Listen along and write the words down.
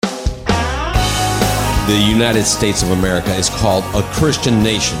the United States of America is called a Christian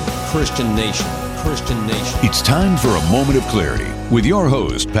nation. Christian nation. Christian nation. It's time for a moment of clarity with your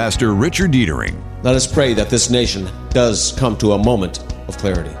host, Pastor Richard Dietering. Let us pray that this nation does come to a moment of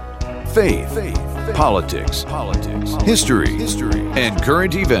clarity. Faith, politics, history, and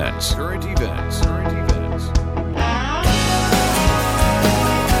current events.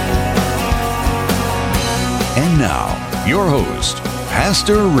 And now, your host,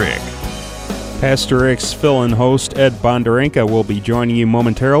 Pastor Rick. Pastor Rick's fill-in host, Ed Bonderenka, will be joining you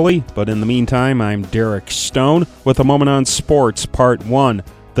momentarily, but in the meantime, I'm Derek Stone with a moment on sports, Part 1.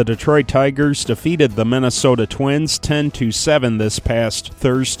 The Detroit Tigers defeated the Minnesota Twins 10-7 this past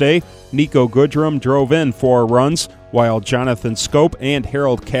Thursday. Nico Goodrum drove in 4 runs, while Jonathan Schoop and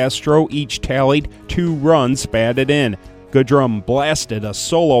Harold Castro each tallied 2 runs batted in. Goodrum blasted a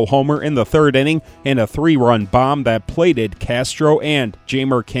solo homer in the 3rd inning and a 3-run bomb that plated Castro and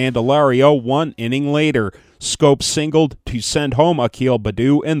Jeimer Candelario 1 inning later. Schoop singled to send home Akil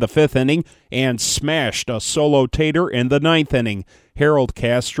Baddoo in the 5th inning and smashed a solo tater in the 9th inning. Harold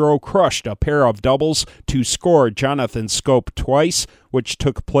Castro crushed a pair of doubles to score Jonathan Schoop twice, which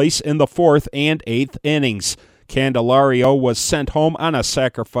took place in the 4th and 8th innings. Candelario was sent home on a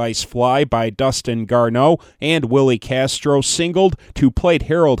sacrifice fly by Dustin Garneau, and Willie Castro singled to plate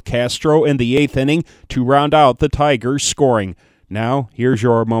Harold Castro in the 8th inning to round out the Tigers' scoring. Now, here's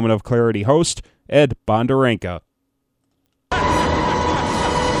your Moment of Clarity host, Ed Bonderenka.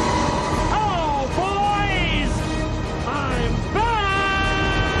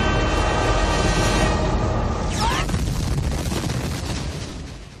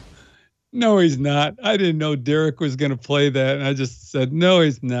 No, he's not. I didn't know Derek was going to play that, and I just said, no,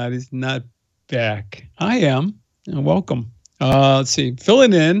 he's not. He's not back. I am. Welcome. Let's see.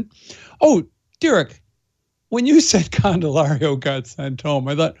 Filling in. Oh, Derek, when you said Candelario got sent home,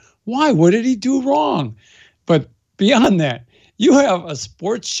 I thought, why? What did he do wrong? But beyond that, you have a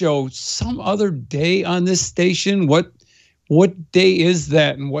sports show some other day on this station. What day is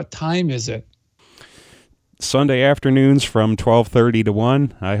that, and what time is it? Sunday afternoons from 12:30 to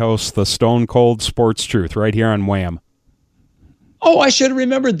 1, I host the Stone Cold Sports Truth right here on Wham. Oh, I should have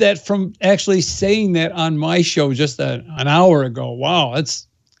remembered that from actually saying that on my show just an hour ago. Wow,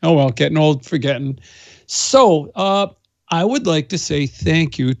 getting old, forgetting. So I would like to say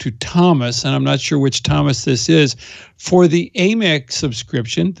thank you to Thomas, and I'm not sure which Thomas this is, for the AMAC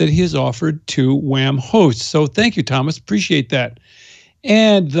subscription that he has offered to Wham hosts. So thank you, Thomas. Appreciate that.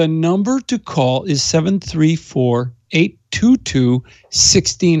 And the number to call is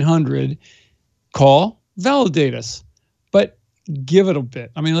 734-822-1600. Call, validate us, but give it a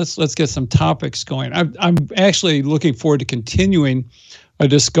bit. I mean, let's get some topics going. I'm actually looking forward to continuing a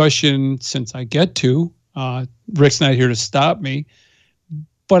discussion since I get to. Rick's not here to stop me.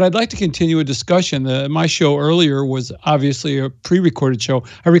 But I'd like to continue a discussion. My show earlier was obviously a pre-recorded show.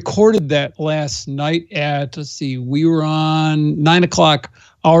 I recorded that last night at, we were on 9 o'clock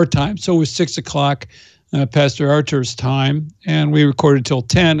our time. So it was 6 o'clock Pastor Arthur's time. And we recorded till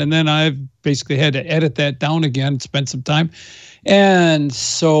 10. And then I basically had to edit that down again, spend some time. And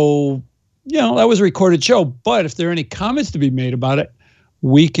so, that was a recorded show. But if there are any comments to be made about it,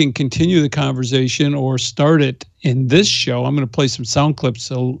 we can continue the conversation or start it in this show. I'm going to play some sound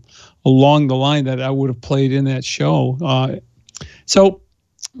clips along the line that I would have played in that show. So,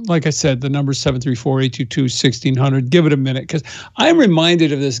 like I said, the number is 734-822-1600. Give it a minute, because I'm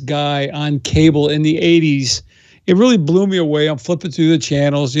reminded of this guy on cable in the 80s. It really blew me away. I'm flipping through the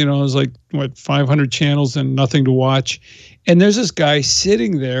channels. It was like, 500 channels and nothing to watch. And there's this guy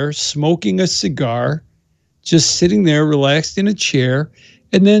sitting there smoking a cigar, just sitting there relaxed in a chair,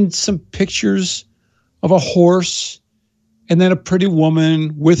 and then some pictures of a horse, and then a pretty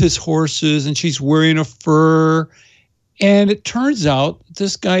woman with his horses, and she's wearing a fur. And it turns out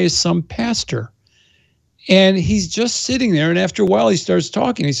this guy is some pastor. And he's just sitting there, and after a while he starts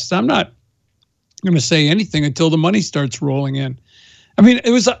talking. He says, I'm not going to say anything until the money starts rolling in. I mean,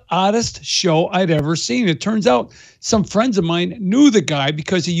 it was the oddest show I'd ever seen. It turns out some friends of mine knew the guy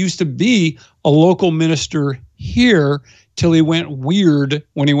because he used to be a local minister here till he went weird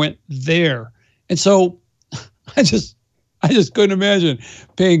when he went there. And so I just couldn't imagine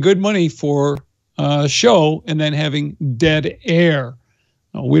paying good money for a show and then having dead air.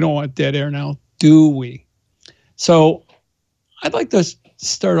 No, we don't want dead air now, do we? So I'd like to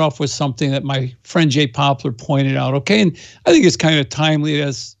start off with something that my friend Jay Poplar pointed out, okay? And I think it's kind of timely,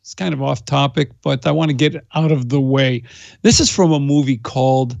 it's kind of off topic, but I want to get it out of the way. This is from a movie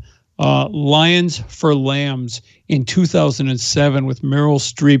called Lions for Lambs in 2007 with Meryl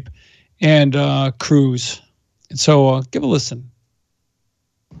Streep and Cruz. And so give a listen.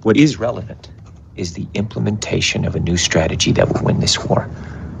 What is relevant is the implementation of a new strategy that will win this war.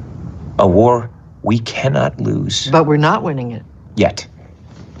 A war we cannot lose. But we're not winning it. Yet.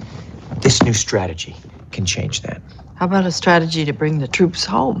 This new strategy can change that. How about a strategy to bring the troops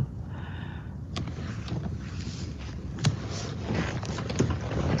home?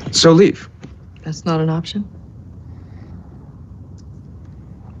 So leave. That's not an option?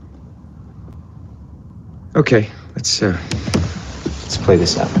 Okay, let's play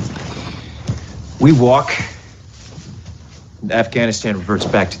this out. We walk, and Afghanistan reverts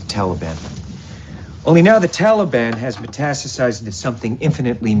back to the Taliban. Only now the Taliban has metastasized into something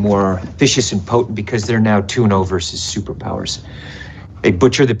infinitely more vicious and potent because they're now 2-0 versus superpowers. They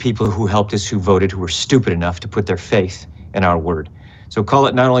butcher the people who helped us, who voted, who were stupid enough to put their faith in our word. So call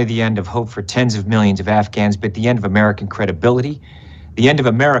it not only the end of hope for tens of millions of Afghans, but the end of American credibility, the end of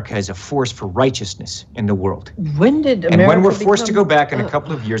America as a force for righteousness in the world. When did America And when we're forced to go back in a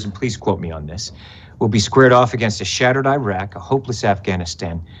couple of years, and please quote me on this, we'll be squared off against a shattered Iraq, a hopeless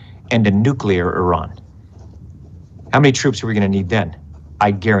Afghanistan, and a nuclear Iran. How many troops are we going to need then?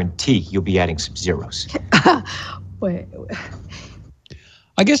 I guarantee you'll be adding some zeros. Wait.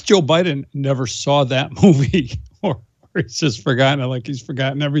 I guess Joe Biden never saw that movie, or he's just forgotten it like he's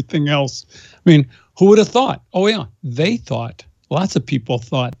forgotten everything else. I mean, who would have thought? Oh, yeah, they thought. Lots of people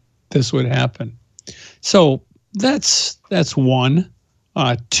thought this would happen. So that's one.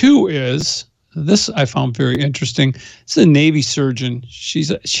 Two is, this I found very interesting. It's a Navy surgeon.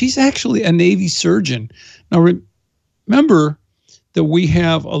 She's actually a Navy surgeon. Now, remember that we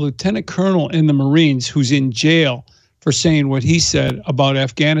have a lieutenant colonel in the Marines who's in jail for saying what he said about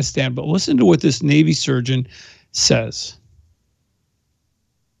Afghanistan. But listen to what this Navy surgeon says.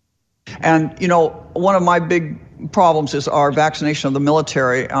 And, you know, one of my big problems is our vaccination of the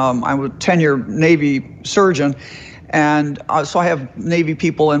military. I'm a 10-year Navy surgeon, and so I have Navy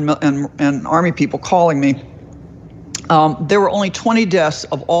people and Army people calling me. There were only 20 deaths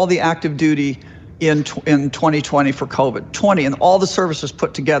of all the active duty in 2020 for COVID, 20, and all the services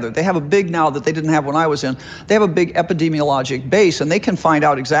put together. They have a big, now that they didn't have when I was in, they have a big epidemiologic base, and they can find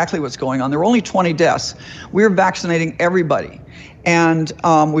out exactly what's going on. There were only 20 deaths. We're vaccinating everybody. And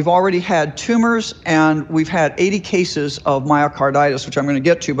we've already had tumors, and we've had 80 cases of myocarditis, which I'm going to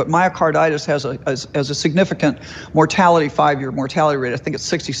get to. But myocarditis has a significant mortality, 5-year mortality rate. I think it's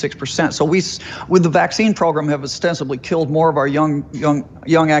 66%. So we, with the vaccine program, have ostensibly killed more of our young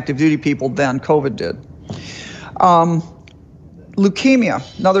active duty people than COVID did.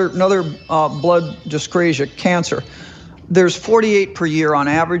 Leukemia, another blood dyscrasia, cancer. There's 48 per year on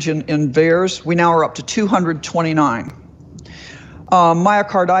average in VAERS. We now are up to 229.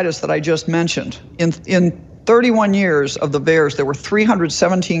 Myocarditis that I just mentioned. In 31 years of the VAERS, there were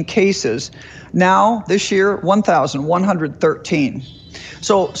 317 cases. Now, this year, 1,113.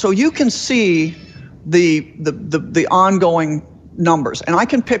 So you can see the ongoing numbers. And I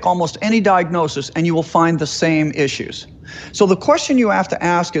can pick almost any diagnosis, and you will find the same issues. So the question you have to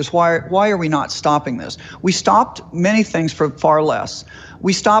ask is, why are we not stopping this? We stopped many things for far less.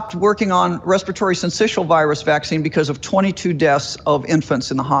 We stopped working on respiratory syncytial virus vaccine because of 22 deaths of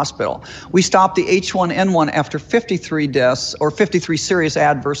infants in the hospital. We stopped the H1N1 after 53 deaths or 53 serious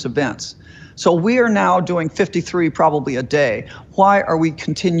adverse events. So we are now doing 53 probably a day. Why are we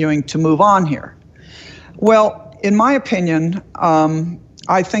continuing to move on here? Well, in my opinion,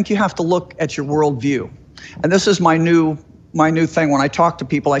 I think you have to look at your worldview. And this is my new thing. When I talk to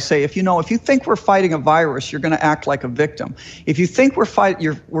people, I say, if you think we're fighting a virus, you're going to act like a victim. If you think we're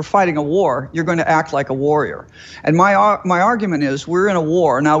fighting a war, you're going to act like a warrior. And my argument is, we're in a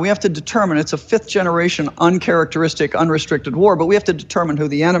war. Now, we have to determine, it's a 5th generation, uncharacteristic, unrestricted war, but we have to determine who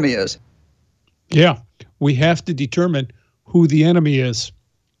the enemy is. Yeah, we have to determine who the enemy is.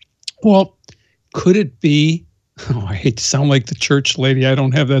 Well, could it be, I hate to sound like the church lady, I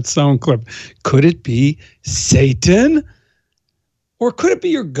don't have that sound clip. Could it be Satan? Or could it be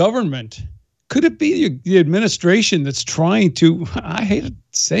your government? Could it be the administration that's trying to, I hate to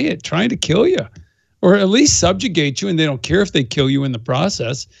say it, trying to kill you? Or at least subjugate you, and they don't care if they kill you in the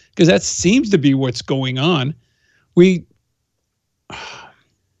process, because that seems to be what's going on. We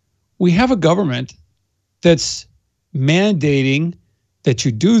have a government that's mandating that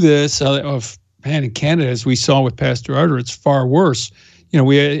you do this. Man, in Canada, as we saw with Pastor Arter, it's far worse. You know,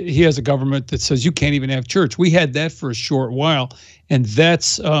 he has a government that says you can't even have church. We had that for a short while, and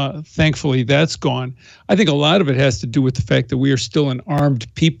that's thankfully that's gone. I think a lot of it has to do with the fact that we are still an armed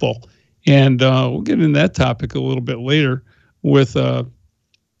people, and we'll get into that topic a little bit later with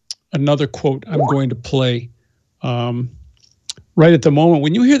another quote I'm going to play right at the moment.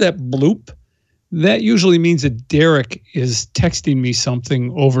 When you hear that bloop, that usually means that Derek is texting me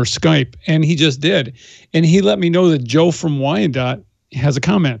something over Skype, and he just did. And he let me know that Joe from Wyandotte has a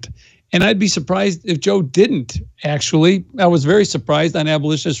comment. And I'd be surprised if Joe didn't, actually. I was very surprised on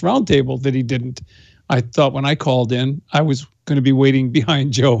Abolitionist Roundtable that he didn't. I thought when I called in, I was going to be waiting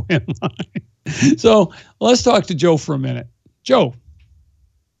behind Joe in line. So let's talk to Joe for a minute. Joe.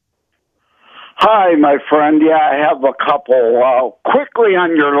 Hi, my friend. Yeah, I have a couple. Quickly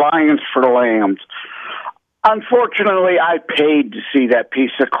on your Lions for Lambs. Unfortunately, I paid to see that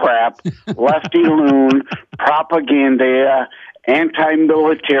piece of crap, lefty loon, propaganda,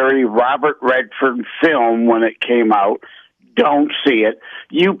 anti-military Robert Redford film when it came out. Don't see it.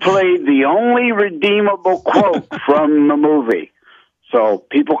 You played the only redeemable quote from the movie, so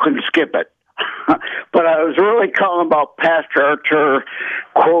people can skip it. But I was really calling about Pastor Archer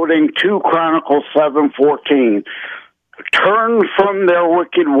quoting 2 Chronicles 7:14. Turn from their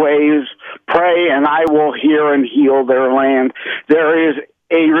wicked ways, pray, and I will hear and heal their land. There is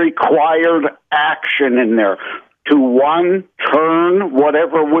a required action in there. To one, turn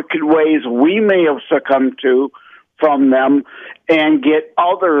whatever wicked ways we may have succumbed to from them and get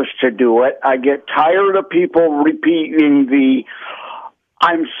others to do it. I get tired of people repeating the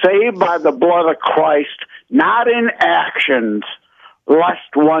I'm saved by the blood of Christ, not in actions,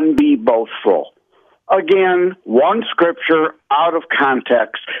 lest one be boastful. Again, one scripture out of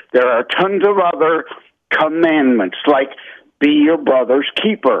context. There are tons of other commandments, like be your brother's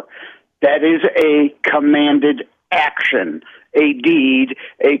keeper. That is a commanded action, a deed,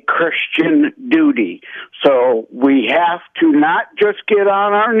 a Christian duty. So we have to not just get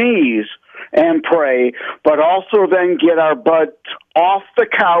on our knees and pray, but also then get our butts off the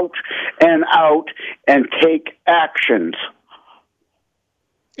couch and out and take actions.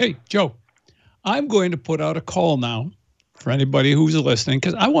 Hey, Joe, I'm going to put out a call now for anybody who's listening,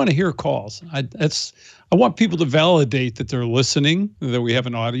 because I want to hear calls. I want people to validate that they're listening, that we have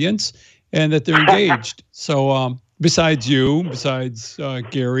an audience, and that they're engaged. So besides you, besides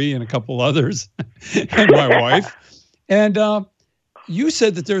Gary and a couple others, and my wife, and you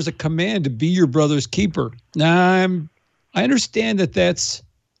said that there's a command to be your brother's keeper. Now, I understand that that's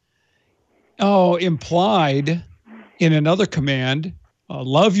implied in another command,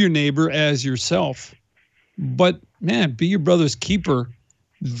 love your neighbor as yourself. But, man, be your brother's keeper,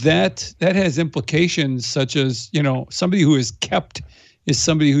 that has implications such as, somebody who is kept is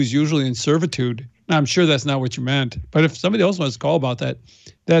somebody who's usually in servitude. Now, I'm sure that's not what you meant. But if somebody else wants to call about that,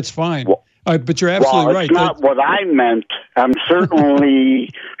 that's fine. But you're absolutely right. It's not what I meant. I'm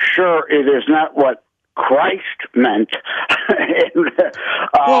certainly sure it is not what Christ meant.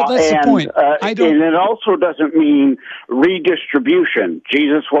 Well, that's the point. And it also doesn't mean redistribution.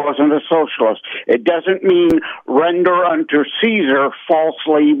 Jesus wasn't a socialist. It doesn't mean render unto Caesar,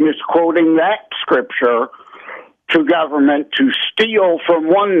 falsely misquoting that scripture, to government to steal from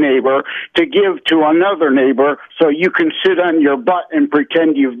one neighbor to give to another neighbor so you can sit on your butt and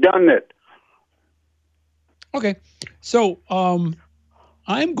pretend you've done it. Okay. So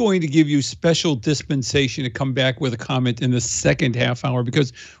I'm going to give you special dispensation to come back with a comment in the second half hour,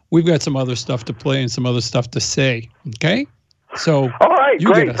 because we've got some other stuff to play and some other stuff to say. Okay? So all right,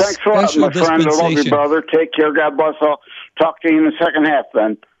 great. Thanks a lot, my friend. I love you, brother. Take care. God bless. I'll talk to you in the second half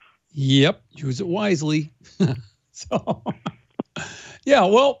then. Yep. Use it wisely. So, yeah,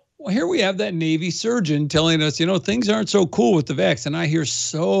 well, here we have that Navy surgeon telling us, things aren't so cool with the vax. And I hear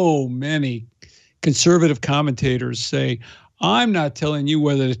so many conservative commentators say, I'm not telling you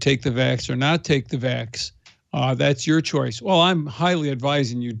whether to take the vax or not take the vax. That's your choice. Well, I'm highly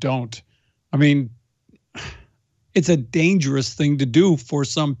advising you don't. I mean, it's a dangerous thing to do for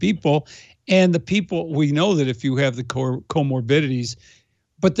some people. And the people, we know that if you have the comorbidities,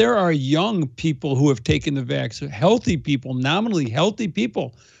 but there are young people who have taken the vax, healthy people, nominally healthy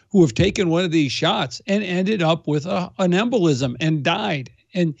people who have taken one of these shots and ended up with an embolism and died.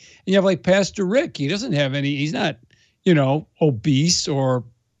 And you have like Pastor Rick. He doesn't have any, he's not, obese or,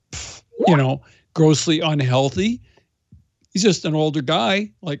 grossly unhealthy. He's just an older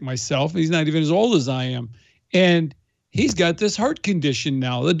guy like myself. He's not even as old as I am. And he's got this heart condition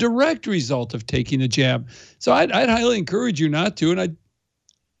now, the direct result of taking the jab. So I'd highly encourage you not to. And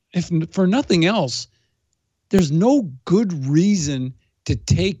if for nothing else, there's no good reason to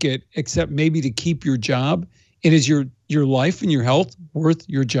take it except maybe to keep your job. And is your life and your health worth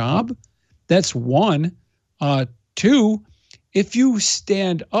your job? That's one. Two, if you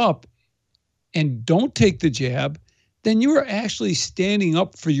stand up and don't take the jab, then you are actually standing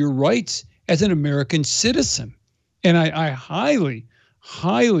up for your rights as an American citizen. And I highly,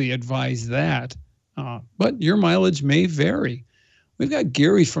 highly advise that. But your mileage may vary. We've got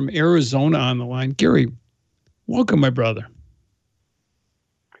Gary from Arizona on the line. Gary, welcome, my brother.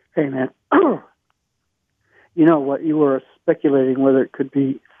 Hey, man. You know what? You were speculating whether it could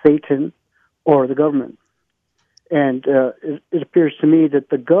be Satan or the government. And it appears to me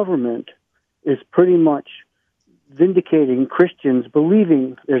that the government is pretty much vindicating Christians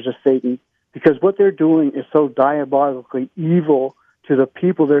believing there's a Satan, because what they're doing is so diabolically evil to the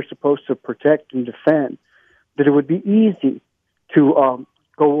people they're supposed to protect and defend that it would be easy to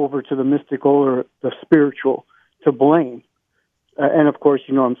go over to the mystical or the spiritual to blame. And of course,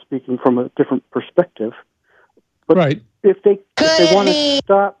 you know, I'm speaking from a different perspective. But right. If they want to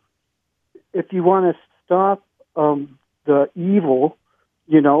stop, if you want to stop the evil,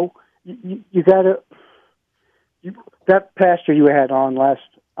 you know, you got to. That pastor you had on last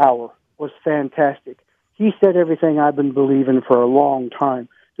hour was fantastic. He said everything I've been believing for a long time.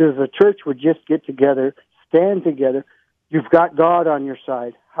 If the church would just get together, stand together, you've got God on your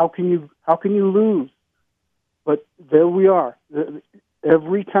side. How can you lose? But there we are.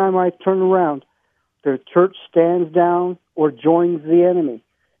 Every time I turn around, the church stands down or joins the enemy.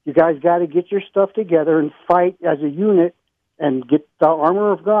 You guys got to get your stuff together and fight as a unit and get the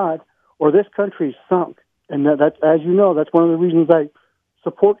armor of God, or this country's sunk. And that's, as you know, that's one of the reasons I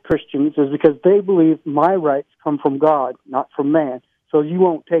support Christians, is because they believe my rights come from God, not from man. So you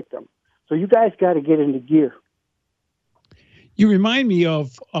won't take them. So you guys got to get into gear. You remind me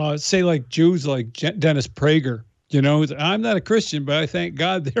of, say, like Jews like Dennis Prager. You know, I'm not a Christian, but I thank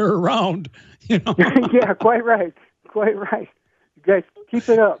God they're around. You know. Yeah, quite right. Quite right. You guys keep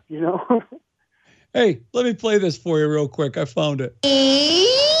it up, you know. Hey, let me play this for you real quick. I found it.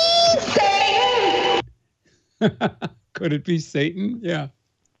 Could it be Satan? Yeah.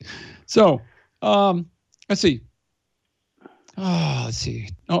 So, let's see. Let's see.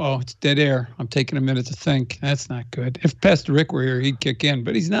 It's dead air. I'm taking a minute to think. That's not good. If Pastor Rick were here, he'd kick in,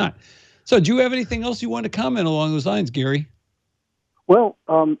 but he's not. So do you have anything else you want to comment along those lines, Gary? Well,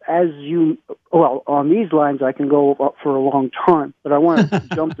 on these lines, I can go up for a long time, but I want to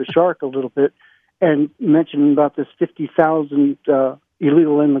jump the shark a little bit and mention about this 50,000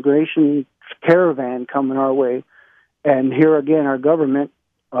 illegal immigration caravan coming our way. And here again, our government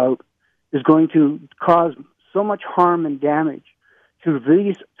is going to cause so much harm and damage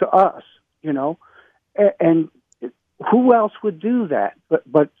to us, you know. And who else would do that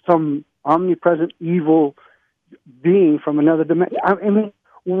but some omnipresent evil being from another dimension? I mean,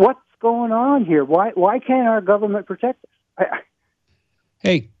 what's going on here? Why can't our government protect us?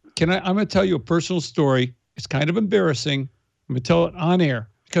 Hey, I'm going to tell you a personal story. It's kind of embarrassing. I'm going to tell it on air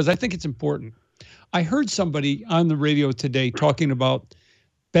because I think it's important. I heard somebody on the radio today talking about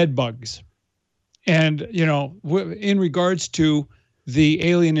bed bugs. And, you know, in regards to the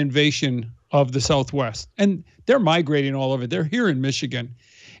alien invasion of the Southwest. And they're migrating all over. They're here in Michigan.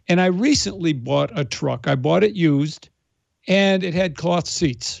 And I recently bought a truck. I bought it used, and it had cloth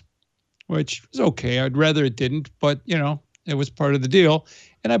seats, which was okay. I'd rather it didn't, but, you know, it was part of the deal.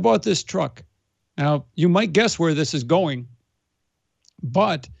 And I bought this truck. Now, you might guess where this is going,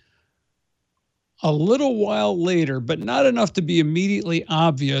 but a little while later, but not enough to be immediately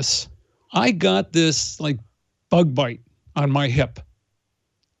obvious, I got this like bug bite on my hip.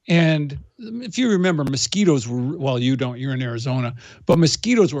 And if you remember, mosquitoes were, well, you don't, you're in Arizona, but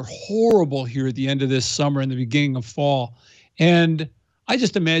mosquitoes were horrible here at the end of this summer and the beginning of fall. And I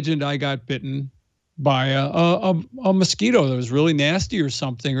just imagined I got bitten by a mosquito that was really nasty or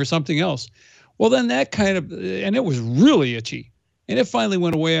something else. Well, then that kind of, and it was really itchy. And it finally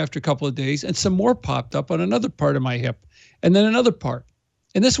went away after a couple of days, and some more popped up on another part of my hip, and then another part.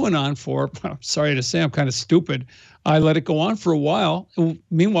 And this went on for, sorry to say, I'm kind of stupid. I let it go on for a while.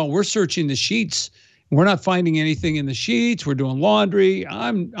 Meanwhile, we're searching the sheets. We're not finding anything in the sheets. We're doing laundry.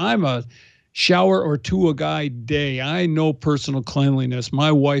 I'm a shower or two a guy day. I know personal cleanliness.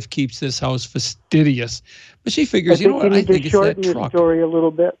 My wife keeps this house fastidious. But she figures, you know what, I think it's that truck. Shorten your story a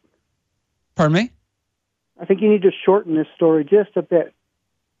little bit. Pardon me? I think you need to shorten this story just a bit.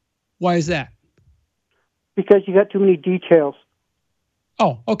 Why is that? Because you got too many details.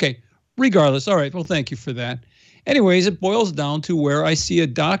 Oh, okay. Regardless. All right. Well, thank you for that. Anyways, it boils down to where I see a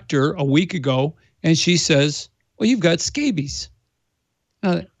doctor a week ago, and she says, well, you've got scabies.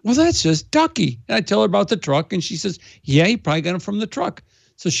 Well, that's just ducky. And I tell her about the truck, and she says, yeah, you probably got them from the truck.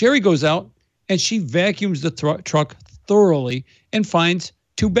 So Sherry goes out, and she vacuums the truck thoroughly and finds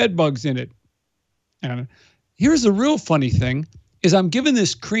 2 bed bugs in it. And here's the real funny thing, is I'm given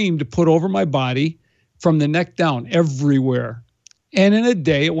this cream to put over my body from the neck down everywhere. And in a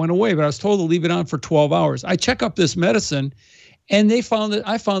day, it went away, but I was told to leave it on for 12 hours. I check up this medicine, and I found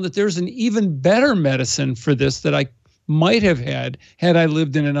that there's an even better medicine for this that I might have had I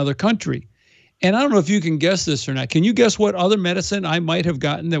lived in another country. And I don't know if you can guess this or not. Can you guess what other medicine I might have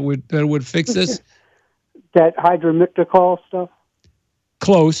gotten that would fix this? That hydromyctical stuff?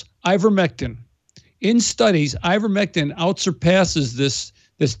 Close. Ivermectin. In studies, ivermectin outsurpasses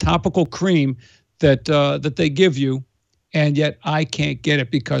this topical cream that they give you, and yet I can't get it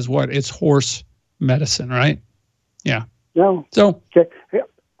because what? It's horse medicine, right? Yeah. No. So okay.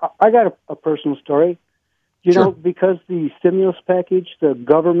 I got a personal story. You Sure. know, because the stimulus package, the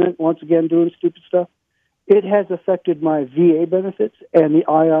government, once again, doing stupid stuff, it has affected my VA benefits and the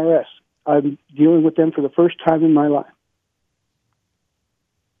IRS. I'm dealing with them for the first time in my life.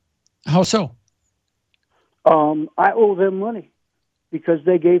 how so? I owe them money because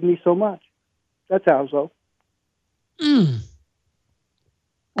they gave me so much. That's how so.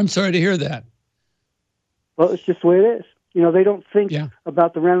 I'm sorry to hear that. Well, it's just the way it is. You know, they don't think Yeah.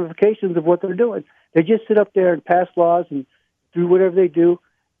 about the ramifications of what they're doing. They just sit up there and pass laws and do whatever they do,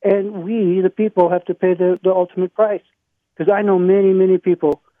 and we, the people, have to pay the ultimate price. Because I know many, many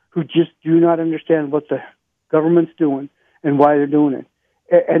people who just do not understand what the government's doing and why they're doing it.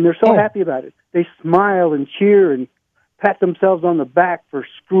 And they're so happy about it. They smile and cheer and pat themselves on the back for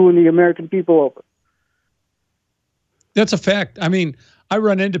screwing the American people over. That's a fact. I mean, I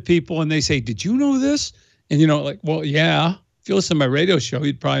run into people and they say, "Did you know this?" And, you know, like, well, yeah. If you listen to my radio show,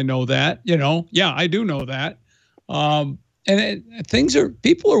 you'd probably know that. You know, yeah, I do know that.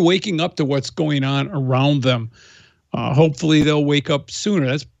 People are waking up to what's going on around them. Hopefully they'll wake up sooner.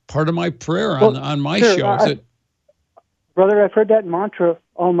 That's part of my prayer on my sure, show. Brother, I've heard that mantra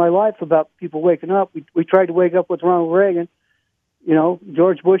all my life about people waking up. We tried to wake up with Ronald Reagan. You know,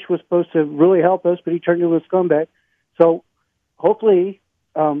 George Bush was supposed to really help us, but he turned into a scumbag. So hopefully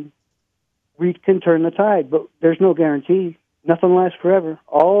we can turn the tide, but there's no guarantee. Nothing lasts forever.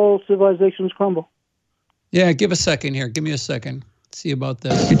 All civilizations crumble. Yeah, give a second here. Give me a second. Let's see about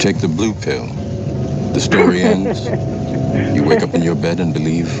this. You take the blue pill. The story ends. You wake up in your bed and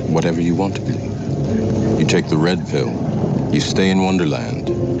believe whatever you want to believe. You take the red pill. You stay in Wonderland.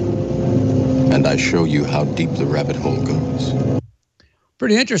 And I show you how deep the rabbit hole goes.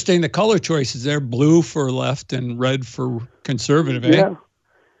 Pretty interesting, the color choices there. Blue for left and red for conservative, eh? Yeah.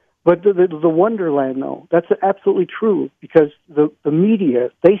 But the Wonderland, though, that's absolutely true because the media,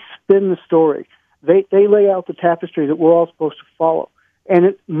 they spin the story. They lay out the tapestry that we're all supposed to follow.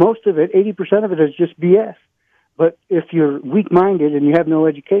 And most of it, 80% of it is just BS. But if you're weak-minded and you have no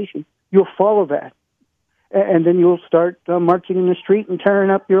education, you'll follow that. And then you'll start marching in the street and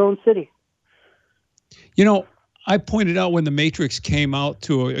tearing up your own city. You know, I pointed out when The Matrix came out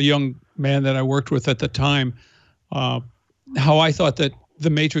to a young man that I worked with at the time, how I thought that The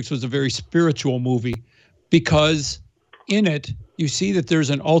Matrix was a very spiritual movie because in it, you see that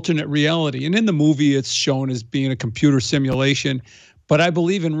there's an alternate reality. And in the movie, it's shown as being a computer simulation. But I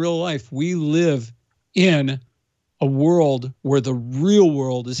believe in real life, we live in a world where the real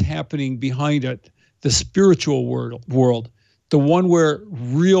world is happening behind it, the spiritual world, the one where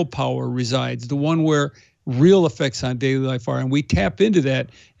real power resides, the one where real effects on daily life are. And we tap into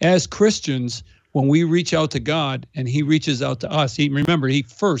that as Christians when we reach out to God and he reaches out to us. Remember, he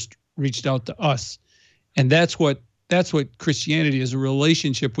first reached out to us. And that's what Christianity is, a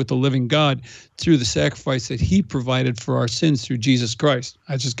relationship with the living God through the sacrifice that he provided for our sins through Jesus Christ.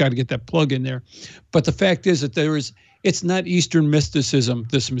 I just got to get that plug in there. But the fact is that it's not Eastern mysticism,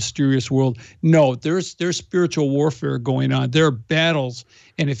 this mysterious world. No, there's spiritual warfare going on. There are battles.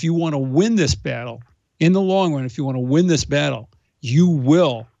 And if you want to win this battle, in the long run, if you want to win this battle, you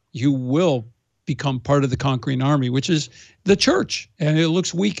will become part of the conquering army, which is the church. And it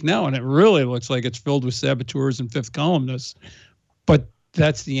looks weak now, and it really looks like it's filled with saboteurs and fifth columnists. But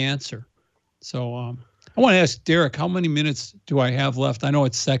that's the answer. So I want to ask Derek, how many minutes do I have left? I know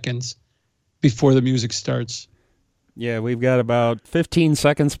it's seconds before the music starts. Yeah, we've got about 15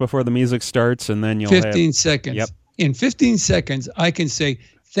 seconds before the music starts, and then you'll 15 seconds. Yep. In 15 seconds, I can say,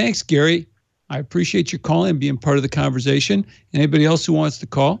 thanks, Gary. I appreciate your calling and being part of the conversation. Anybody else who wants to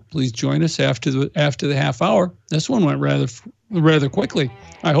call, please join us after the half hour. This one went rather quickly.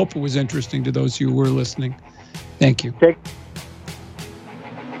 I hope it was interesting to those who were listening. Thank you. Okay.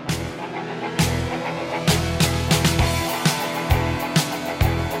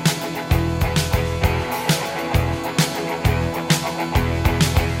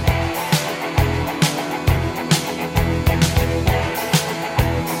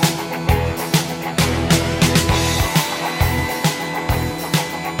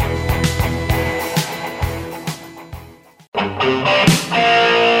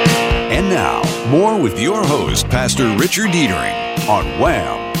 And now, more with your host, Pastor Richard Dietering, on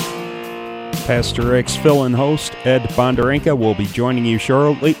Wham! Pastor Rick's fill-in host, Ed Bonderenka, will be joining you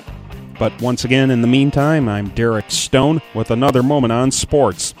shortly. But once again, in the meantime, I'm Derek Stone with another moment on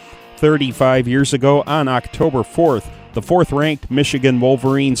sports. 35 years ago, on October 4th, the fourth-ranked Michigan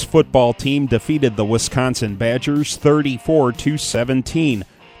Wolverines football team defeated the Wisconsin Badgers 34-17.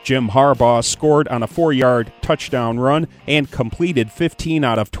 Jim Harbaugh scored on a 4-yard touchdown run and completed 15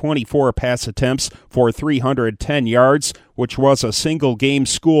 out of 24 pass attempts for 310 yards, which was a single-game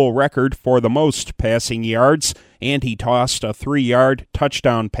school record for the most passing yards, and he tossed a 3-yard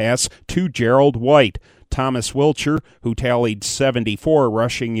touchdown pass to Gerald White. Thomas Wilcher, who tallied 74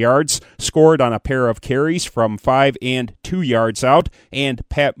 rushing yards, scored on a pair of carries from 5 and 2 yards out, and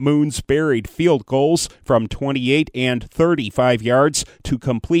Pat Moons buried field goals from 28 and 35 yards to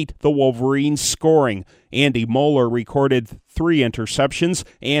complete the Wolverines' scoring. Andy Moeller recorded 3 interceptions,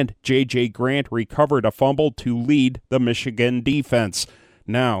 and J.J. Grant recovered a fumble to lead the Michigan defense.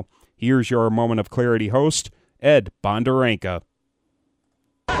 Now, here's your Moment of Clarity host, Ed Bonderenka.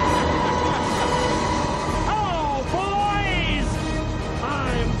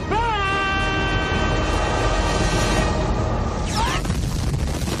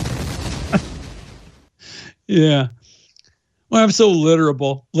 Yeah. Well, I'm so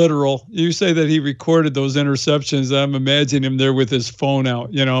literal. You say that he recorded those interceptions. I'm imagining him there with his phone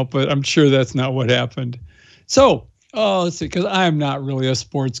out, but I'm sure that's not what happened. So, let's see, because I'm not really a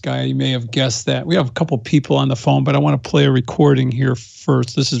sports guy. You may have guessed that. We have a couple people on the phone, but I want to play a recording here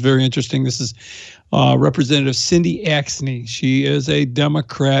first. This is very interesting. This is Representative Cindy Axne. She is a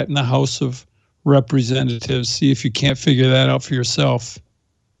Democrat in the House of Representatives. See if you can't figure that out for yourself.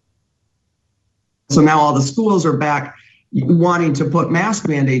 So now all the schools are back wanting to put mask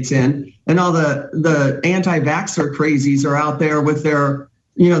mandates in, and all the anti-vaxxer crazies are out there with their,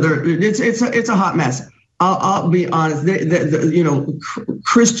 it's a hot mess. I'll be honest.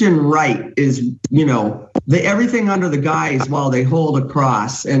 Christian right is, everything under the guise while they hold a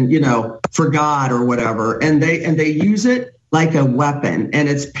cross and for God or whatever, and they use it like a weapon, and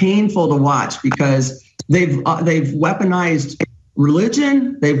it's painful to watch because they've weaponized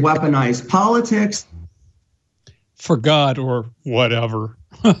religion, they've weaponized politics. For God or whatever.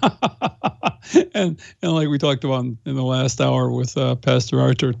 and like we talked about in the last hour with Pastor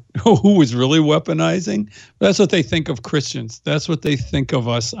Arthur, who was really weaponizing. That's what they think of Christians. That's what they think of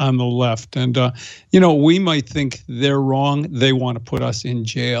us on the left. And, we might think they're wrong. They want to put us in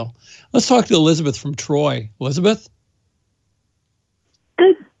jail. Let's talk to Elizabeth from Troy. Elizabeth?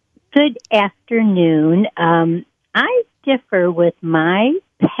 Good afternoon. I differ with my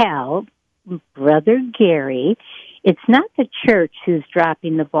pal, Brother Gary. It's not the church who's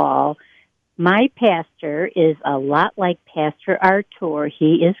dropping the ball. My pastor is a lot like Pastor Artur.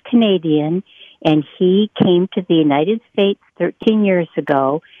 He is Canadian, and he came to the United States 13 years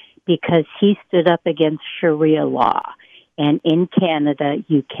ago because he stood up against Sharia law. And in Canada,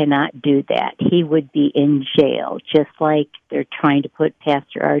 you cannot do that. He would be in jail, just like they're trying to put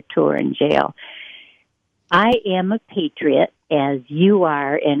Pastor Artur in jail. I am a patriot, as you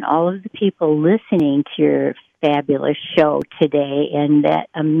are, and all of the people listening to your fabulous show today and that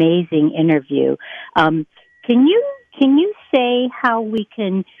amazing interview. Can you say how we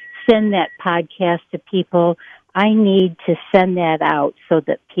can send that podcast to people? I need to send that out so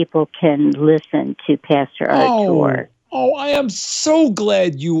that people can listen to Pastor Artur. Oh, I am so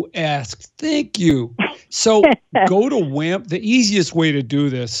glad you asked. Thank you. So go to Wham. The easiest way to do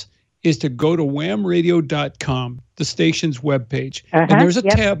this is to go to whamradio.com, the station's webpage. And there's a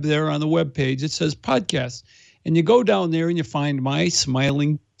tab there on the webpage that says podcast. And you go down there and you find my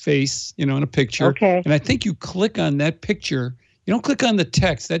smiling face, in a picture. Okay. And I think you click on that picture. You don't click on the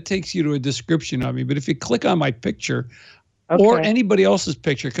text. That takes you to a description of me. But if you click on my picture or anybody else's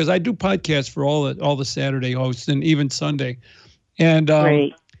picture, because I do podcasts for all the Saturday hosts and even Sunday. And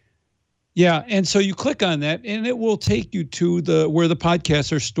Great. Yeah, and so you click on that, and it will take you to where the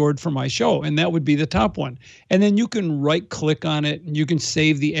podcasts are stored for my show, and that would be the top one. And then you can right-click on it, and you can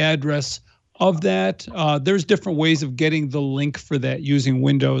save the address of that. There's different ways of getting the link for that using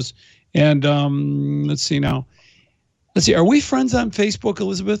Windows. And let's see. Are we friends on Facebook,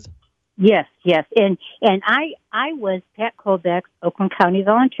 Elizabeth? Yes. And I was Pat Colbeck's Oakland County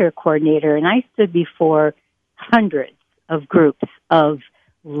Volunteer Coordinator, and I stood before hundreds of groups of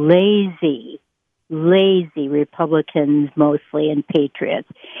lazy Republicans mostly and patriots.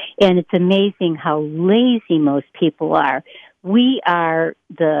 And it's amazing how lazy most people are. We are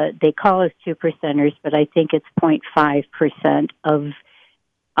they call us 2%ers, but I think it's 0.5% of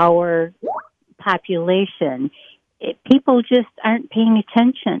our population. People just aren't paying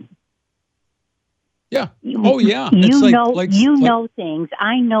attention. Yeah. Oh, yeah. You know things.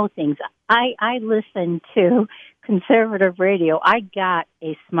 I know things. I listen to conservative radio. I got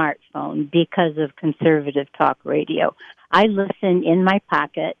a smartphone because of conservative talk radio. I listen in my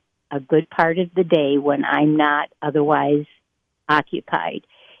pocket a good part of the day when I'm not otherwise occupied.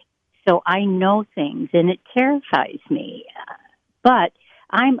 So I know things, and it terrifies me. But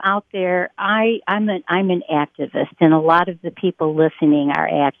I'm out there. I'm an activist, and a lot of the people listening are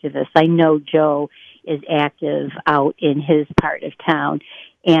activists. I know Joe is active out in his part of town,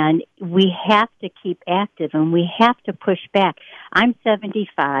 and we have to keep active, and we have to push back. I'm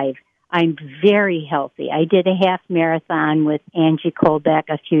 75. I'm very healthy. I did a half marathon with Angie Kolbeck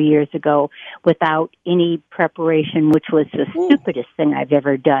a few years ago without any preparation, which was the stupidest thing I've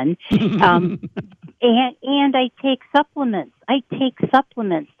ever done. And I take supplements.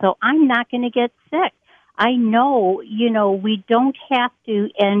 So I'm not going to get sick. I know, we don't have to,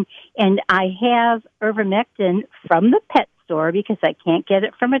 and I have ivermectin from the pet store because I can't get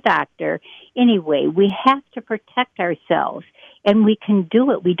it from a doctor. Anyway, we have to protect ourselves, and we can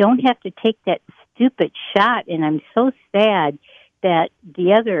do it. We don't have to take that stupid shot, and I'm so sad that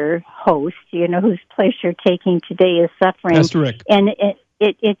the other host, whose place you're taking today is suffering. Pastor Rick. And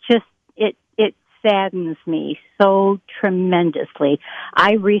it saddens me so tremendously.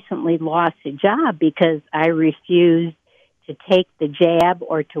 I recently lost a job because I refused to take the jab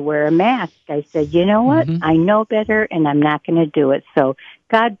or to wear a mask. I said, you know what? I know better, and I'm not going to do it. So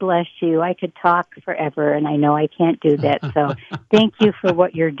God bless you. I could talk forever, and I know I can't do that. So thank you for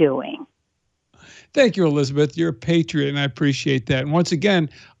what you're doing. Thank you, Elizabeth. You're a patriot, and I appreciate that. And once again,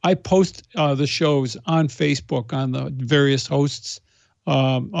 I post the shows on Facebook on the various hosts'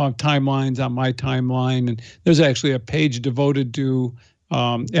 on timelines, on my timeline. And there's actually a page devoted to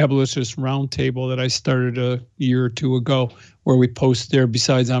Abolitionist Roundtable that I started a year or two ago, where we post there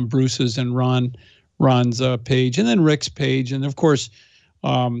besides on Bruce's and Ron's page, and then Rick's page. And, of course,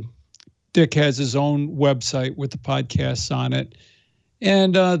 Dick has his own website with the podcasts on it.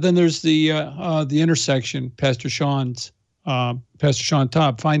 And then there's the intersection, Pastor Sean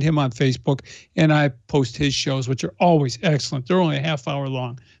Taub. Find him on Facebook, and I post his shows, which are always excellent. They're only a half hour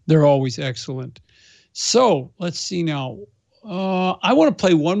long. They're always excellent. So let's see now. I want to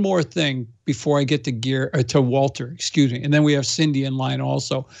play one more thing before I get to Walter, excuse me, and then we have Cindy in line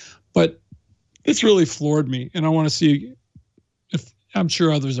also. But it's really floored me, and I want to see if I'm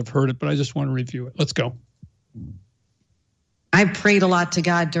sure others have heard it, but I just want to review it. Let's go. I prayed a lot to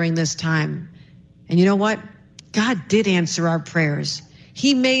God during this time. And you know what? God did answer our prayers.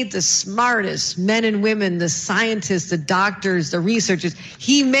 He made the smartest men and women, the scientists, the doctors, the researchers.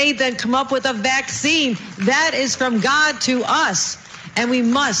 He made them come up with a vaccine. That is from God to us. And we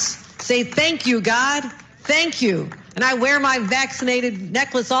must say, thank you, God. Thank you. And I wear my vaccinated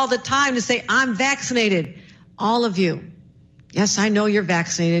necklace all the time to say, I'm vaccinated. All of you. Yes, I know you're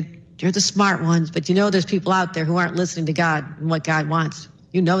vaccinated. You're the smart ones, but there's people out there who aren't listening to God and what God wants.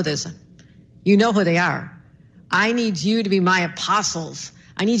 You know this. You know who they are. I need you to be my apostles.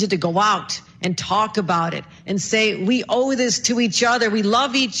 I need you to go out and talk about it and say, we owe this to each other. We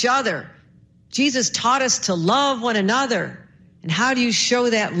love each other. Jesus taught us to love one another. And how do you show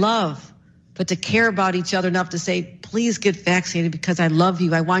that love? But to care about each other enough to say, please get vaccinated because I love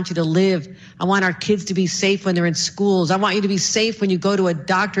you. I want you to live. I want our kids to be safe when they're in schools. I want you to be safe when you go to a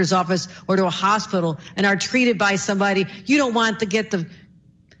doctor's office or to a hospital and are treated by somebody. You don't want to get the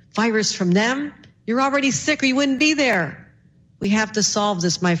virus from them. You're already sick or you wouldn't be there. We have to solve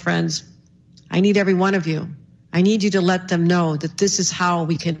this, my friends. I need every one of you. I need you to let them know that this is how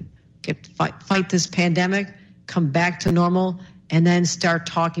we can fight this pandemic, come back to normal, and then start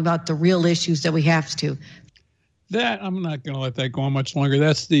talking about the real issues that we have to. That I'm not going to let that go on much longer.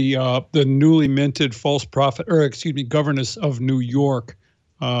 That's the newly minted governess of New York.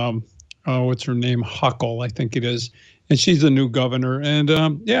 What's her name? Huckle, I think it is. And she's the new governor. And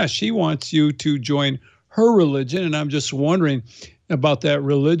she wants you to join her religion. And I'm just wondering about that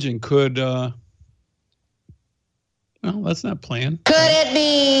religion. Could, well, that's not playing. Could it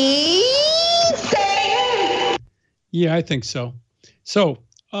be Satan? Yeah, I think so. So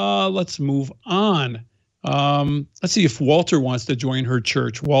let's move on. Let's see if Walter wants to join her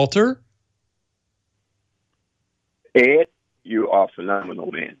church. Walter? Ed, you are a phenomenal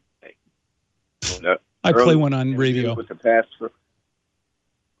man. I play one on radio. With the pastor.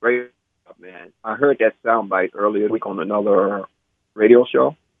 Great, man. I heard that soundbite earlier this week on another radio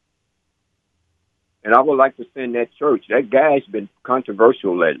show. And I would like to send that church. That guy's been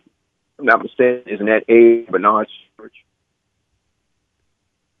controversial lately. If I'm not mistaken, isn't that Ed Bernard's church?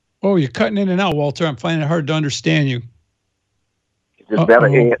 Oh, you're cutting in and out, Walter. I'm finding it hard to understand you. Is this better,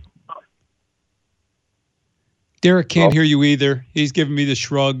 Ed? Derek can't hear you either. He's giving me the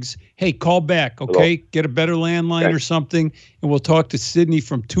shrugs. Hey, call back, okay? Hello? Get a better landline Okay. or something, and we'll talk to Sydney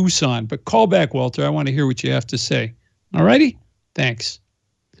from Tucson. But call back, Walter. I want to hear what you have to say. All righty? Thanks.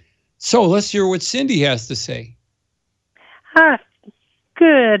 So let's hear what Cindy has to say. Hi.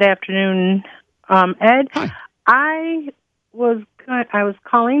 Good afternoon, Ed. Hi. I was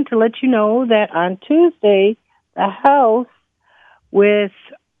calling to let you know that on Tuesday, the House, with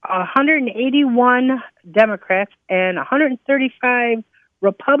 181 Democrats and 135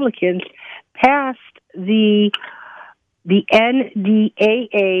 Republicans, passed the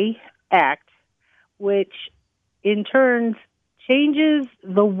NDAA Act, which in turn changes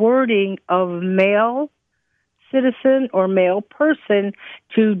the wording of male citizen or male person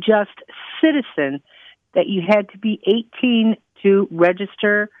to just citizen, that you had to be 18 to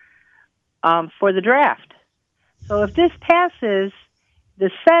register for the draft. So if this passes the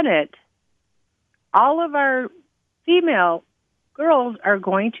Senate, all of our female girls are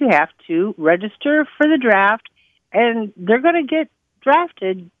going to have to register for the draft, and they're going to get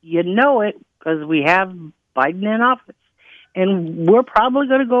drafted. You know it, because we have Biden in office, and we're probably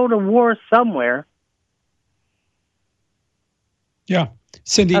going to go to war somewhere. Yeah.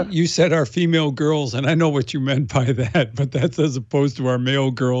 Cindy, you said our female girls, and I know what you meant by that, but that's as opposed to our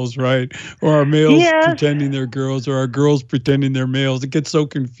male girls, right? Or our males pretending they're girls, or our girls pretending they're males. It gets so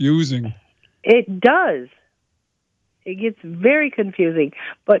confusing. It does. It gets very confusing.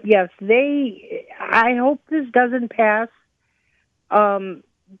 But yes, I hope this doesn't pass.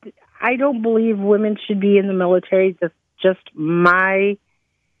 I don't believe women should be in the military. That's just my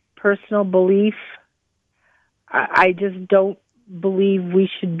personal belief. I just don't believe we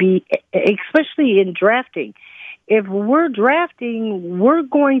should be, especially in drafting. If we're drafting, we're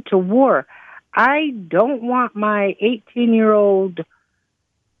going to war. I don't want my 18-year-old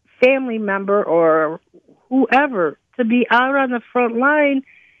family member or whoever to be out on the front line.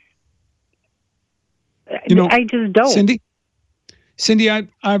 I just don't. Cindy,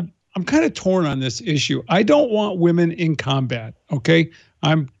 I'm kind of torn on this issue. I don't want women in combat. Okay,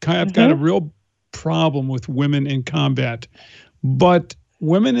 I've got a real problem with women in combat. But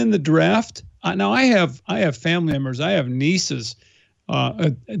women in the draft, now I have family members. I have nieces.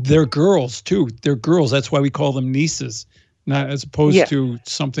 They're girls too. They're girls. That's why we call them nieces, not as opposed to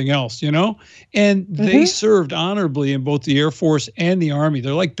something else, you know? And they served honorably in both the Air Force and the Army.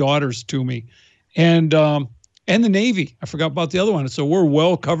 They're like daughters to me. And the Navy. I forgot about the other one. So we're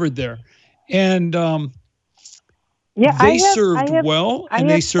well covered there. And they served well, and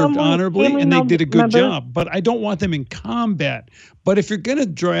they served honorably, and they did a good job. But I don't want them in combat. But if you're going to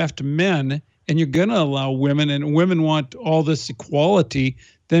draft men and you're going to allow women, and women want all this equality,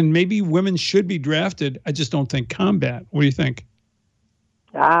 then maybe women should be drafted. I just don't think combat. What do you think?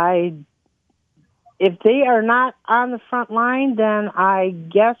 If they are not on the front line, then I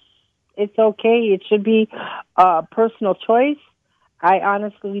guess it's okay. It should be a personal choice. I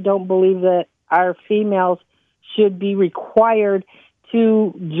honestly don't believe that our females should be required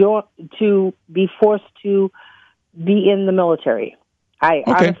to be forced to be in the military. I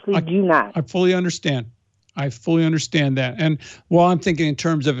honestly do not. I fully understand. that. And while I'm thinking in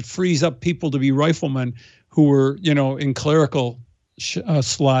terms of it frees up people to be riflemen who were, in clerical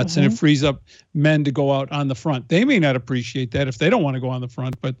slots, and it frees up men to go out on the front. They may not appreciate that if they don't want to go on the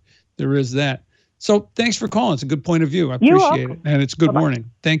front, but there is that. So thanks for calling. It's a good point of view. I appreciate it. And it's good morning.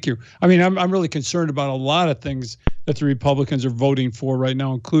 Thank you. I mean, I'm really concerned about a lot of things that the Republicans are voting for right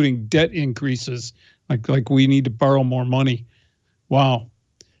now, including debt increases, like we need to borrow more money. Wow.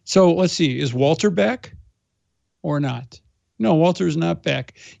 So let's see. Is Walter back or not? No, Walter is not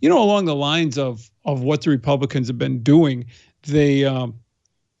back. Along the lines of what the Republicans have been doing, they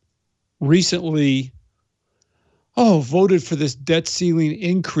recently voted for this debt ceiling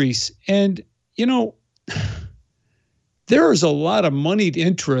increase. And there is a lot of moneyed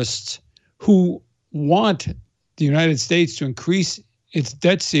interests who want the United States to increase its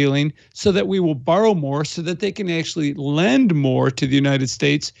debt ceiling so that we will borrow more, so that they can actually lend more to the United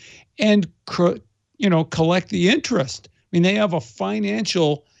States and, collect the interest. I mean, they have a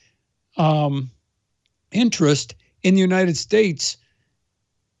financial interest in the United States.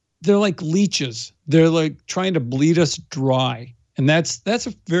 They're like leeches. They're like trying to bleed us dry. And that's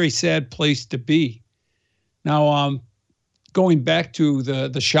a very sad place to be. Now, going back to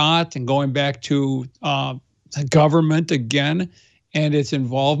the shot and going back to the government again and its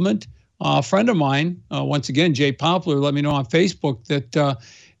involvement, a friend of mine, once again, Jay Poplar, let me know on Facebook that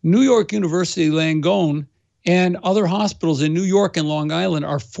New York University Langone and other hospitals in New York and Long Island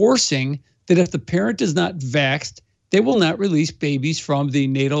are forcing that if the parent is not vaxxed, they will not release babies from the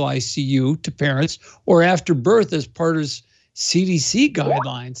natal ICU to parents or after birth as part of CDC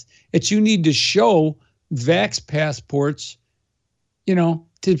guidelines. It's you need to show vax passports,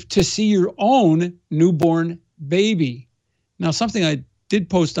 to see your own newborn baby. Now, something I did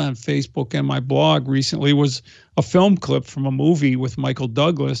post on Facebook and my blog recently was a film clip from a movie with Michael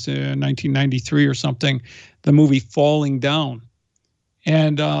Douglas in 1993 or something, the movie Falling Down.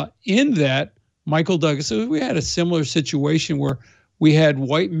 And in that, Michael Douglas, we had a similar situation where we had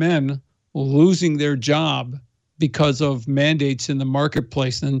white men losing their job because of mandates in the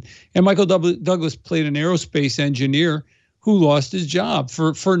marketplace. And Michael Douglas played an aerospace engineer who lost his job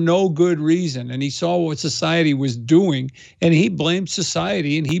for no good reason. And he saw what society was doing, and he blamed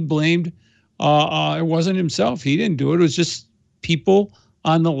society, and he blamed, it wasn't himself. He didn't do it. It was just people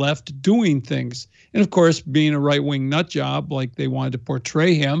on the left doing things. And of course, being a right-wing nut job, like they wanted to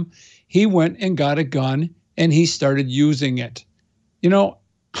portray him, he went and got a gun and he started using it.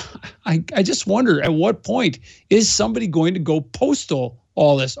 I just wonder, at what point is somebody going to go postal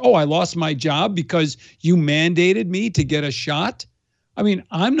all this? Oh, I lost my job because you mandated me to get a shot? I mean,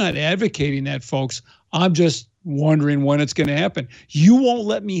 I'm not advocating that, folks. I'm just wondering when it's going to happen. You won't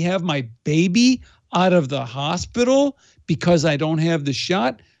let me have my baby out of the hospital because I don't have the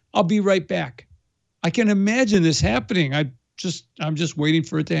shot? I'll be right back. I can imagine this happening. I'm just waiting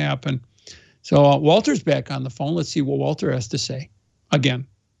for it to happen. So Walter's back on the phone. Let's see what Walter has to say. Again,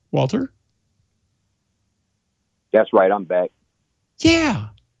 Walter? That's right. I'm back. Yeah.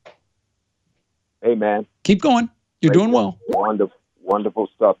 Hey, man. Keep going. You're doing well. Wonderful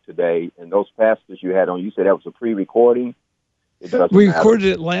stuff today. And those pastors you had on, you said that was a pre-recording? We recorded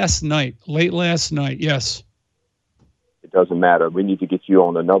it last night, late last night. Yes. It doesn't matter. We need to get you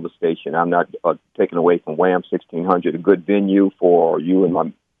on another station. I'm not taking away from Wham 1600, a good venue for you and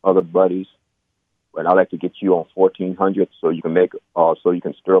my other buddies. But I'd like to get you on 1400 so you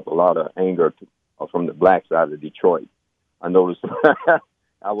can stir up a lot of anger from the black side of Detroit. I noticed.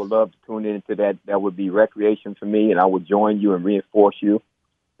 I would love to tune into that. That would be recreation for me, and I would join you and reinforce you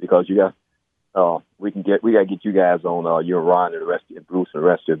because you got. We got to get you guys on. You and Ron and the rest of Bruce and the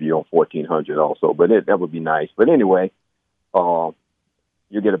rest of you on 1400 also. But that would be nice. But anyway,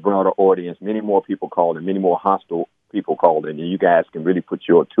 you get a broader audience. Many more people called in. Many more hostile people called in, and you guys can really put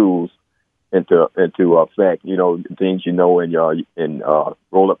your tools into effect. Things and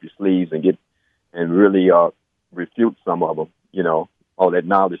roll up your sleeves and get and really refute some of them. All that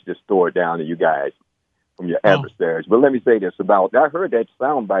knowledge just stored down in you guys from your adversaries. But let me say this I heard that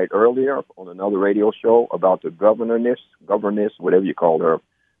soundbite earlier on another radio show about the governess, whatever you call her,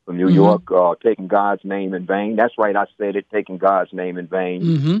 from New York, taking God's name in vain. That's right, I said it, taking God's name in vain.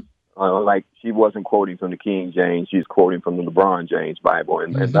 Mm-hmm. Like she wasn't quoting from the King James, she's quoting from the LeBron James Bible.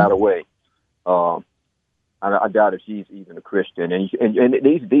 And by the way, I doubt if she's even a Christian. And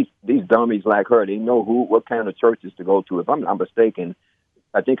these dummies like her, they know what kind of churches to go to. If I'm not mistaken,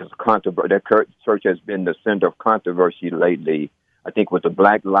 I think it's that church has been the center of controversy lately. I think with the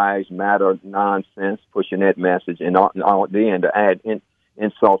Black Lives Matter nonsense, pushing that message, and then to add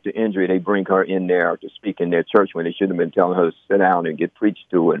insult to injury, they bring her in there to speak in their church when they should have been telling her to sit down and get preached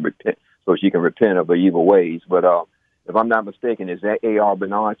to and repent, so she can repent of her evil ways. But if I'm not mistaken, is that A.R.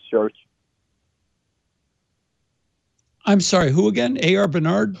 Bernard's church? I'm sorry, who again? A.R.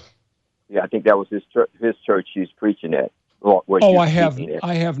 Bernard? Yeah, I think that was his church she's preaching at. I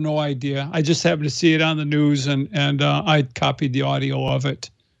have no idea. I just happened to see it on the news, and I copied the audio of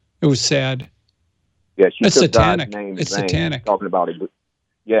it. It was sad. Yeah, it's satanic. It's satanic. Talking about it.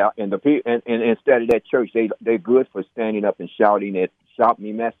 Yeah, and and instead of that church, they're good for standing up and shouting at shout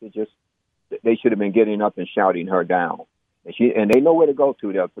me messages. They should have been getting up and shouting her down. And they know where to go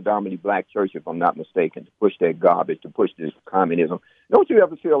to, the predominantly black church, if I'm not mistaken, to push that garbage, to push this communism. Don't you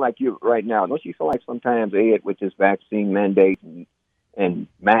ever feel like you right now? Don't you feel like sometimes, Ed, with this vaccine mandate and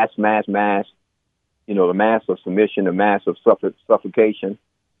mass, the mass of submission, the mass of suffocation,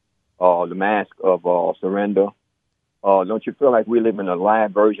 the mask of surrender? Don't you feel like we live in a live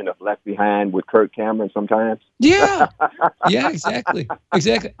version of Left Behind with Kirk Cameron sometimes? Yeah, exactly.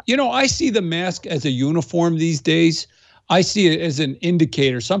 I see the mask as a uniform these days. I see it as an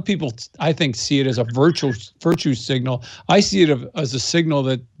indicator. Some people, I think, see it as a virtue signal. I see it as a signal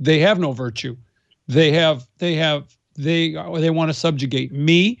that they have no virtue. They want to subjugate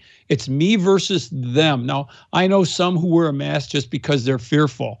me. It's me versus them. Now, I know some who wear a mask just because they're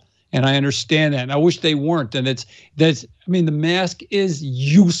fearful, and I understand that. And I wish they weren't. And the mask is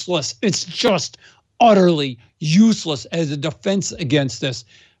useless. It's just utterly useless as a defense against this.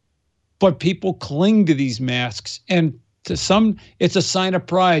 But people cling to these masks, and To some, it's a sign of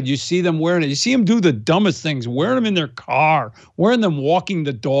pride. You see them wearing it. You see them do the dumbest things, wearing them in their car, wearing them walking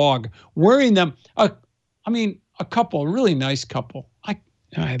the dog, wearing them. A couple, a really nice couple.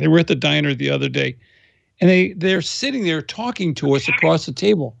 They were at the diner the other day, and they're sitting there talking to us across the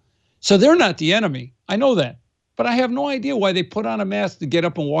table. So they're not the enemy. I know that. But I have no idea why they put on a mask to get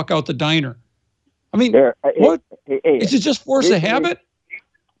up and walk out the diner. I mean, what? Is it just force of habit?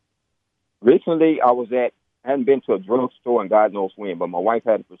 Recently, I hadn't been to a drugstore in God knows when, but my wife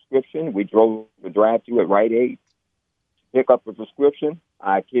had a prescription. We drove the drive-thru at Rite Aid to pick up a prescription.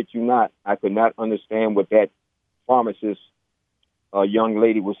 I kid you not, I could not understand what that pharmacist, young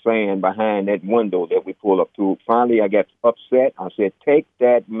lady, was saying behind that window that we pulled up to. Finally, I got upset. I said, "Take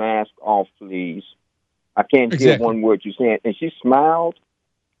that mask off, please. I can't hear one word you're saying." And she smiled,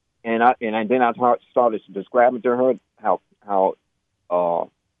 and then I started describing to her how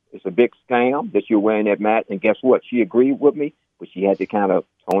it's a big scam that you're wearing that mask. And guess what? She agreed with me, but she had to kind of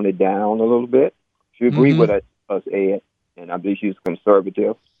tone it down a little bit. She agreed with us, Ed, and I believe she's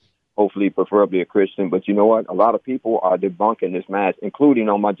conservative, hopefully preferably a Christian. But you know what? A lot of people are debunking this mask, including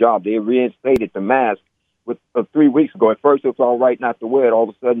on my job. They reinstated the mask 3 weeks ago. At first, it was all right not to wear it. All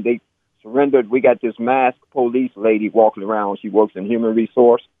of a sudden, they surrendered. We got this mask police lady walking around. She works in human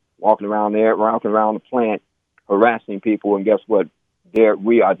resource, walking around the plant, harassing people. And guess what?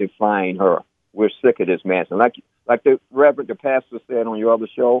 We are defying her. We're sick of this mask. And like the pastor said on your other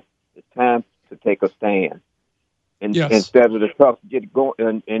show, it's time to take a stand. And instead of the tough get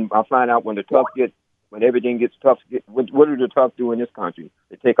going, and I find out when everything gets tough, what do the tough do in this country?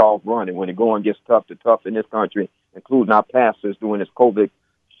 They take off running. When the going gets tough, the tough in this country, including our pastors doing this COVID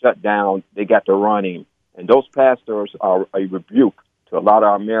shutdown, they got to running. And those pastors are a rebuke to a lot of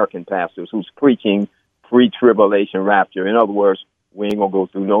our American pastors who's preaching pre-tribulation rapture. In other words, we ain't going to go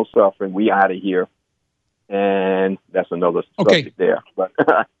through no suffering. We out of here. And that's another subject there. But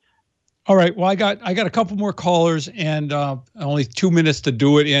all right. Well, I got a couple more callers and only 2 minutes to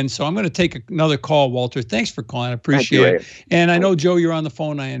do it in. So I'm going to take another call, Walter. Thanks for calling. I appreciate it. And I know, Joe, you're on the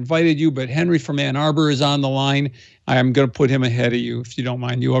phone. I invited you, but Henry from Ann Arbor is on the line. I'm going to put him ahead of you, if you don't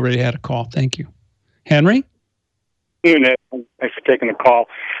mind. You already had a call. Thank you. Henry? Thanks for taking the call.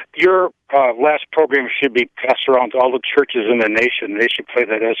 Your last program should be passed around to all the churches in the nation. They should play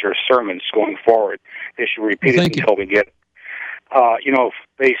that as their sermons going forward. They should repeat it until we get it.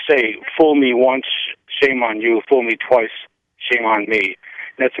 They say, fool me once, shame on you. Fool me twice, shame on me.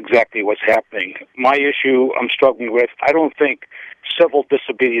 And that's exactly what's happening. My issue I'm struggling with, I don't think civil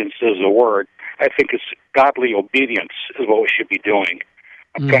disobedience is a word. I think it's godly obedience is what we should be doing.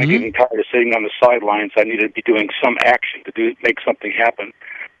 I'm kind of getting tired of sitting on the sidelines. I need to be doing some action to make something happen.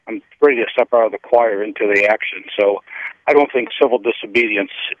 I'm ready to step out of the choir into the action. So I don't think civil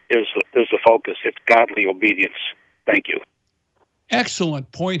disobedience is the focus. It's godly obedience. Thank you. Excellent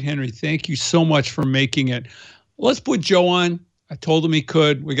point, Henry. Thank you so much for making it. Let's put Joe on. I told him he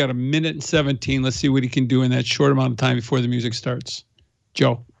could. We got 1:17. Let's see what he can do in that short amount of time before the music starts.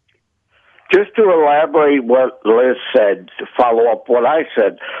 Joe. Just to elaborate what Liz said, to follow up what I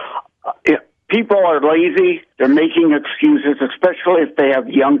said, people are lazy. They're making excuses, especially if they have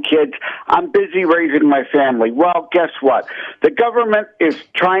young kids. I'm busy raising my family. Well, guess what? The government is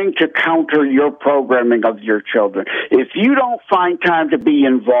trying to counter your programming of your children. If you don't find time to be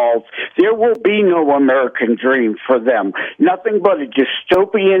involved, there will be no American dream for them. Nothing but a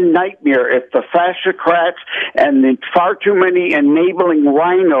dystopian nightmare if the fascocrats and the far too many enabling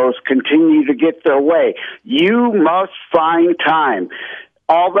rhinos continue to get their way. You must find time.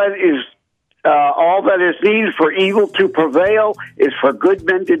 All that is needed for evil to prevail is for good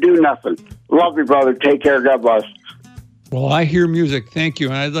men to do nothing. Love you, brother. Take care. God bless. Well, I hear music. Thank you.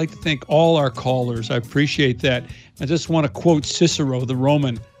 And I'd like to thank all our callers. I appreciate that. I just want to quote Cicero, the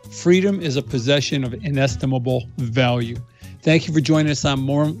Roman. Freedom is a possession of inestimable value. Thank you for joining us on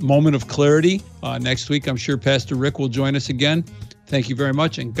Moment of Clarity. Next week, I'm sure Pastor Rick will join us again. Thank you very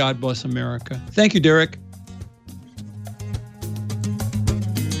much, and God bless America. Thank you, Derek.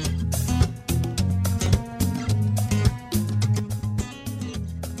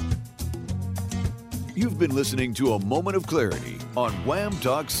 You've been listening to A Moment of Clarity on Wham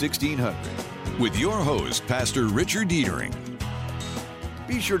Talk 1600 with your host, Pastor Richard Dietering.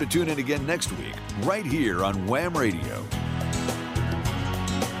 Be sure to tune in again next week, right here on Wham Radio.